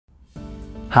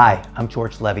Hi, I'm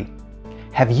George Levy.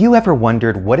 Have you ever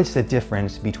wondered what is the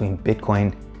difference between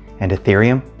Bitcoin and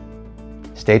Ethereum?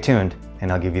 Stay tuned and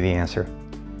I'll give you the answer.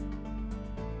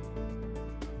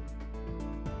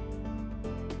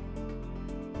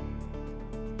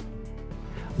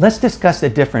 Let's discuss the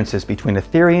differences between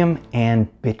Ethereum and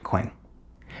Bitcoin.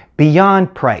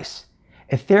 Beyond price,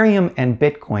 Ethereum and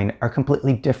Bitcoin are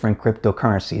completely different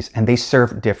cryptocurrencies and they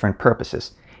serve different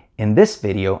purposes. In this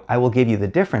video, I will give you the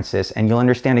differences and you'll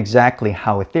understand exactly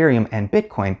how Ethereum and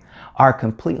Bitcoin are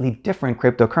completely different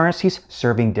cryptocurrencies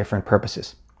serving different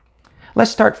purposes.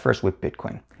 Let's start first with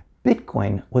Bitcoin.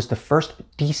 Bitcoin was the first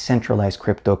decentralized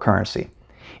cryptocurrency.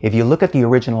 If you look at the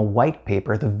original white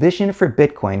paper, the vision for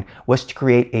Bitcoin was to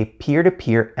create a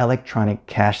peer-to-peer electronic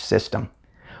cash system.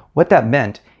 What that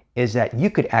meant is that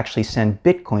you could actually send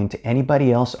Bitcoin to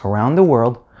anybody else around the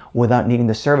world without needing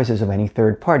the services of any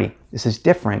third party. This is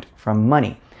different from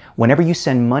money. Whenever you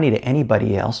send money to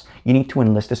anybody else, you need to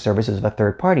enlist the services of a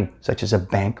third party, such as a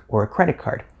bank or a credit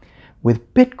card.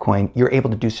 With Bitcoin, you're able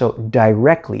to do so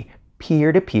directly,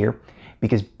 peer-to-peer,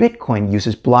 because Bitcoin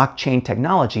uses blockchain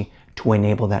technology to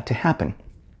enable that to happen.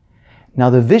 Now,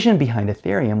 the vision behind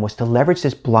Ethereum was to leverage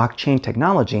this blockchain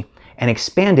technology and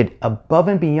expand it above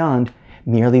and beyond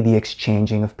merely the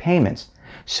exchanging of payments.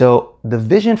 So the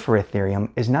vision for Ethereum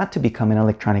is not to become an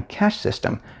electronic cash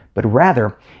system, but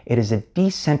rather it is a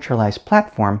decentralized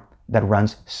platform that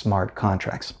runs smart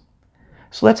contracts.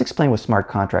 So let's explain what smart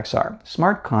contracts are.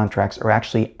 Smart contracts are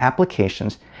actually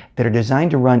applications that are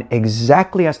designed to run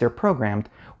exactly as they're programmed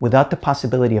without the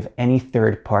possibility of any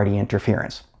third-party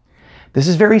interference. This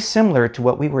is very similar to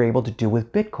what we were able to do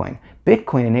with Bitcoin.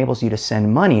 Bitcoin enables you to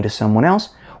send money to someone else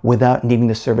without needing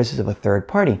the services of a third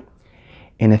party.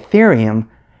 In Ethereum,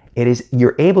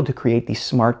 you're able to create these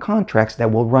smart contracts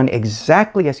that will run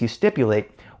exactly as you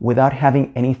stipulate without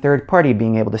having any third party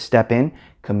being able to step in,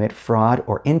 commit fraud,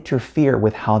 or interfere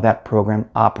with how that program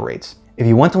operates. If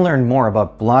you want to learn more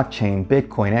about blockchain,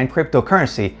 Bitcoin, and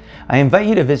cryptocurrency, I invite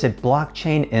you to visit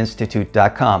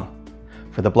blockchaininstitute.com.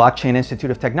 For the Blockchain Institute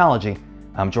of Technology,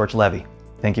 I'm George Levy.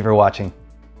 Thank you for watching.